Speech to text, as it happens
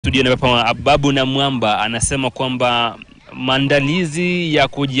studio hapa Ababu Namwamba anasema kwamba maandalizi ya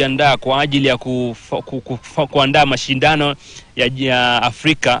kujiandaa kwa ajili ya kuandaa mashindano ya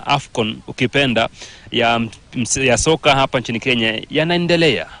Afrika AFCON ukipenda ya soka hapa nchini Kenya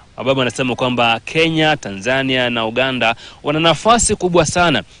yanaendelea. Ababu anasema kwamba Kenya, Tanzania na Uganda wana nafasi kubwa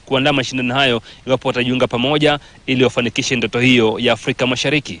sana kuandaa mashindano hayo iwapo watajiunga pamoja ili wafanikishe ndoto hiyo ya Afrika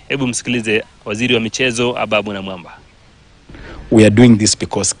Mashariki. Hebu msikilize waziri wa michezo Ababu Namwamba. We are doing this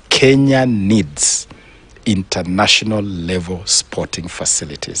because Kenya needs international level sporting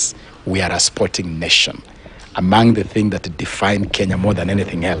facilities. We are a sporting nation. Among the things that define Kenya more than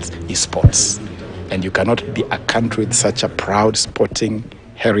anything else is sports. And you cannot be a country with such a proud sporting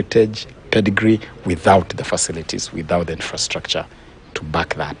heritage, pedigree, without the facilities, without the infrastructure to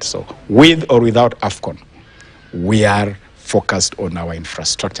back that. So with or without AFCON, we are focused on our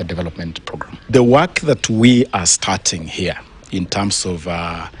infrastructure development program. The work that we are starting here in terms of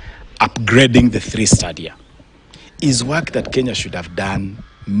upgrading the 3 stadia is work that Kenya should have done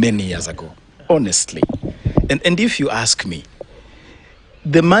many years ago, honestly. And if you ask me,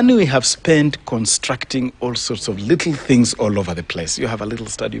 the money we have spent constructing all sorts of little things all over the place, you have a little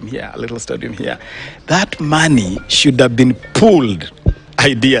stadium here, a little stadium here, that money should have been pooled,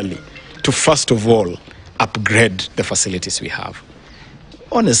 ideally, to first of all, upgrade the facilities we have.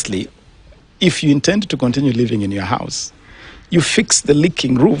 Honestly, if you intend to continue living in your house, you fix the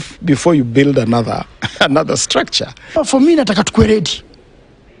leaking roof before you build another structure. For me, nataka tukue ready.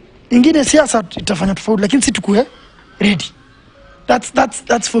 Ingine siasa itafanya tofauti, lakini si tukue ready.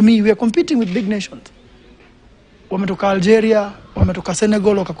 That's for me. We are competing with big nations. Wametoka Algeria, wametoka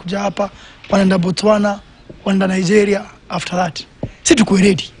Senegal, wakakuja hapa, wanaenda Botswana, wanaenda Nigeria after that. Si tukue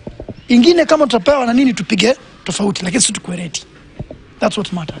ready. Ingine kama tutapewa na nini tupige tofauti, lakini si tukue ready. That's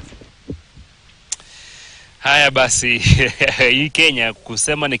what matters. Haya basi, hii Kenya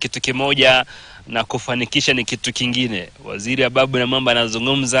kusema ni kitu kimoja na kufanikisha ni kitu kingine. Waziri Ababu Namwamba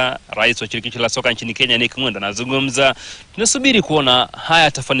anazungumza, rais wa shirikisho la soka nchini Kenya Nick Mwenda anazungumza. Tunasubiri kuona haya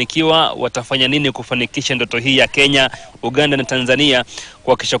yatafanikiwa, watafanya nini kufanikisha ndoto hii ya Kenya, Uganda na Tanzania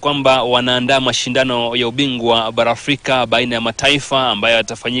kuhakikisha kwamba wanaandaa mashindano ya ubingwa bara Afrika baina ya mataifa ambayo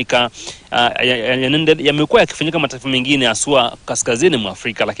yatafanyika yamekuwa yakifanyika mataifa mengine haswa kaskazini mwa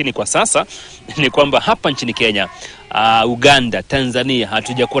Afrika, lakini kwa sasa ni kwamba hapa nchini Kenya, Uganda, Tanzania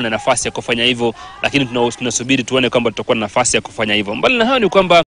hatujakuwa na nafasi ya kufanya hivyo, lakini tunasubiri tuone kwamba tutakuwa na nafasi ya kufanya hivyo. Mbali na hayo ni kwamba